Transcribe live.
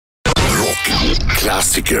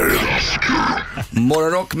Rockklassiker.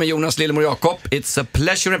 Morgon-Rock med Jonas Lillemor Jakob. It's a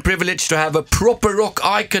pleasure and privilege to have a proper rock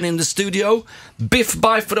icon in the studio. Biff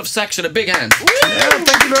Byford of Saxon, a big hand. Yeah,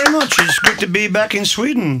 thank you very much. It's good to be back in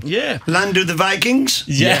Sweden. Yeah. Land of the Vikings.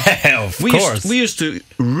 Yeah, of course. We used to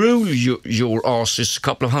rule your asses a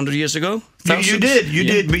couple of 100 years ago. You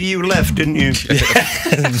did, but you left, didn't you?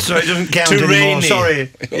 So it doesn't count Too anymore. rainy. Sorry.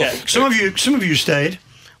 Yeah. Some of you stayed.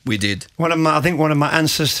 We did. I think one of my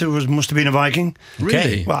ancestors must have been a Viking.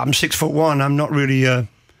 Really? Well, I'm 6'1". I'm not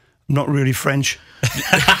really French.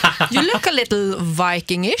 You look a little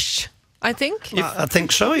Viking-ish, I think. I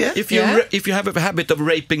think so. Yeah. If you have a habit of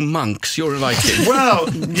raping monks, you're a Viking. Well,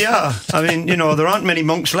 yeah. I mean, there aren't many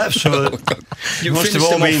monks left, so You must have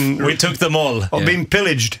finished all them off. been We took them all. been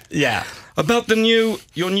pillaged. Yeah. About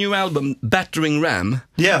your new album, Battering Ram.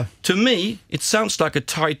 Yeah. To me, it sounds like a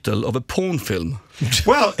title of a porn film.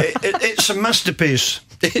 Well, it's a masterpiece.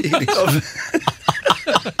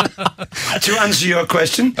 To answer your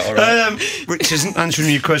question, which isn't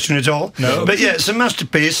answering your question at all. No. But yeah, it's a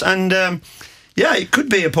masterpiece, and yeah, it could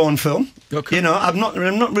be a porn film. Okay. I'm not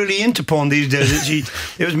really into porn these days.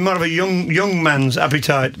 It was more of a young man's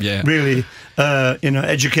appetite. Yeah. Really.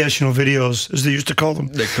 Educational videos, as they used to call them.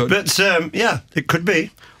 They could. But yeah, it could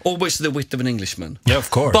be. Always the wit of an Englishman. Yeah, of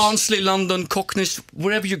course. Barnsley, London, Cockneys,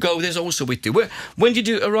 wherever you go, there's also witty. When did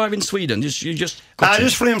you arrive in Sweden? You just got I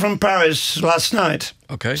just flew in from Paris last night.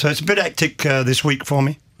 Okay. So it's a bit hectic this week for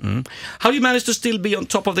me. How do you manage to still be on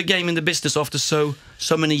top of the game in the business after so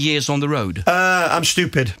many years on the road? I'm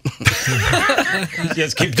stupid.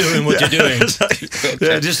 Just keep doing what you're doing.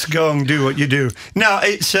 Yeah, just go and do what you do. No,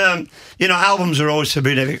 it's albums are always a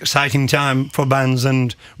bit of an exciting time for bands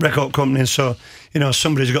and record companies. So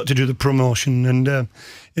somebody's got to do the promotion, and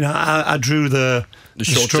I drew the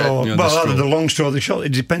short straw. the Well, straw. either the long straw or the short.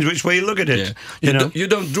 It depends which way you look at it. Yeah. You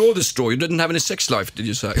don't draw the straw. You didn't have any sex life, did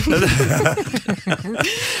you say? Do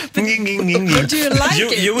you like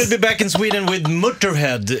it? You will be back in Sweden with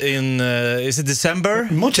Motorhead in, is it December?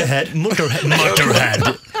 Motorhead.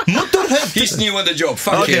 Motorhead. He's new on the job.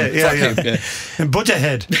 Fuck him. Okay, yeah. And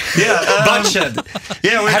Butterhead. Yeah. Butcherhead.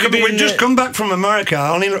 Yeah, Have you we've been, just come back from America. I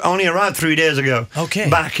only arrived 3 days ago. Okay.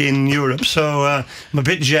 Back in Europe, so I'm a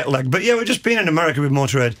bit jet lagged. But yeah, we've just been in America with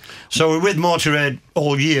Motorhead. So we're with Motorhead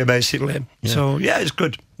all year, basically. Yeah. So yeah, it's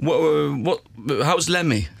good. How's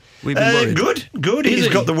Lemmy? We've been worried. Good. He's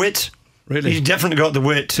got the wit. Really? He's definitely got the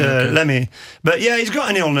wit, Lemmy. But yeah, he's got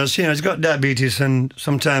an illness. He's got diabetes, and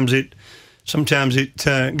sometimes it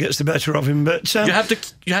gets the better of him. But you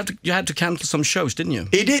had to cancel some shows, didn't you?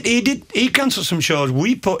 He did. He cancelled some shows.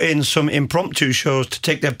 We put in some impromptu shows to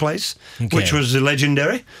take their place, which was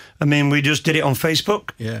legendary. I mean, we just did it on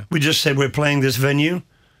Facebook. Yeah. We just said, we're playing this venue.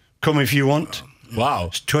 Come if you want. Wow.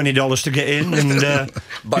 It's $20 to get in,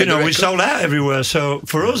 and we sold out everywhere. So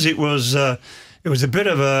for us, it was a bit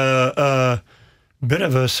of a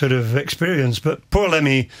sort of experience. But poor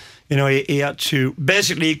Lemmy, he had to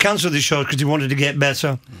basically cancel the show because he wanted to get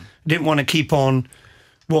better. Didn't want to keep on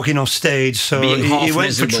walking off stage, so he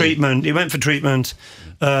went for treatment. He went for treatment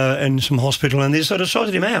in some hospital, and they sort of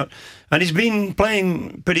sorted him out. And he's been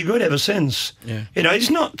playing pretty good ever since. Yeah. He's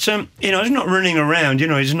not he's not running around.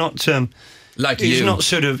 He's not. He's not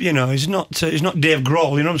sort of, he's not Dave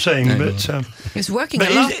Grohl, you know what I'm saying? No. But He's working a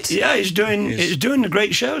lot. He's doing the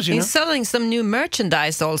great shows. He's selling some new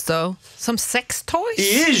merchandise also, some sex toys. He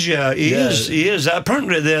is, yeah. He is.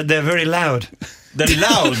 Apparently, they're very loud. They're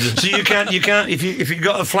loud. So you can't. If you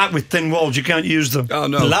got a flat with thin walls, you can't use them. Oh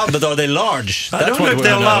no. Loud, but are they large? I don't know if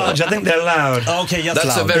they're large. I think they're loud. Okay, yes,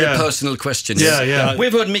 That's loud. a very personal question. Yeah.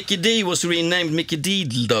 We've heard Mickey D was renamed Mickey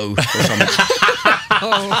Deedle or something.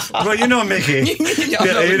 Well, you know Mickey.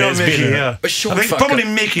 You know Mickey. Yeah. A short I think fucker. probably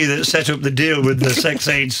Mickey that set up the deal with the sex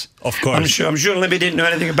aids. Of course. I'm sure Libby didn't know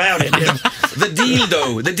anything about it. Yeah. The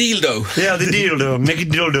dildo. Yeah, the dildo. Mickey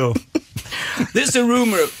dildo.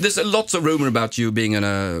 There's lots of rumor about you being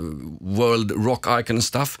a world rock icon and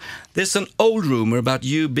stuff. There's an old rumor about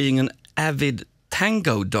you being an avid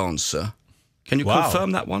tango dancer. Can you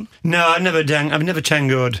confirm that one? No, I've never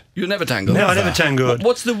tangoed. You never tangoed? No, I never tangoed.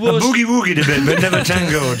 What's the worst? I boogie-woogied a bit, but never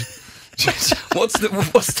tangoed. What's the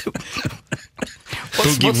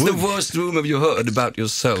worst rumor you heard about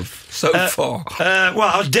yourself so far? Well,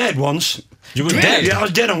 I was dead once. You were dead? Yeah, I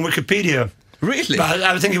was dead on Wikipedia. Really? But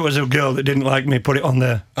I think it was a girl that didn't like me, put it on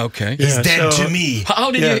there. Okay. He's dead to me.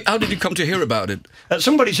 How did you come to hear about it?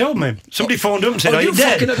 Somebody told me. Somebody phoned up and said, "Are you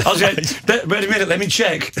dead?" fucking- I was like, "Wait a minute, let me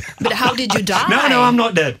check." But how did you die? No, I'm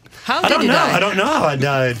not dead. How I did don't you know. die? I don't know how I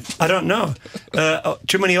died. I don't know.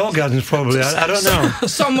 Too many orgasms, probably. I don't know.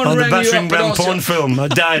 Someone on the rang you Battering up and Ram asked porn you- film, I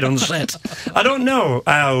died on set. I don't know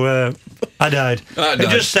I died. It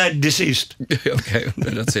just said deceased. Okay,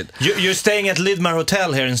 that's it. You're staying at Lidmar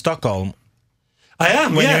Hotel here in Stockholm. I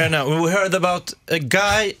am, When yeah. you're here now. We heard about a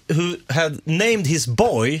guy who had named his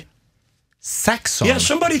boy Saxon. Yeah,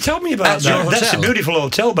 somebody told me about At your that. That's a hotel. beautiful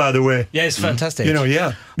hotel, by the way. Yeah, it's fantastic. You know,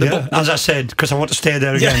 yeah. As I said, because I want to stay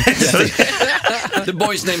there again. The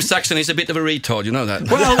boy's name Saxon is a bit of a retard, you know that?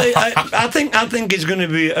 Well, I think it's going to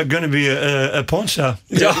be a porn star.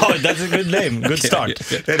 Yeah, that's a good name. Good start.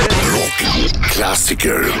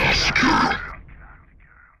 Rockklassiker.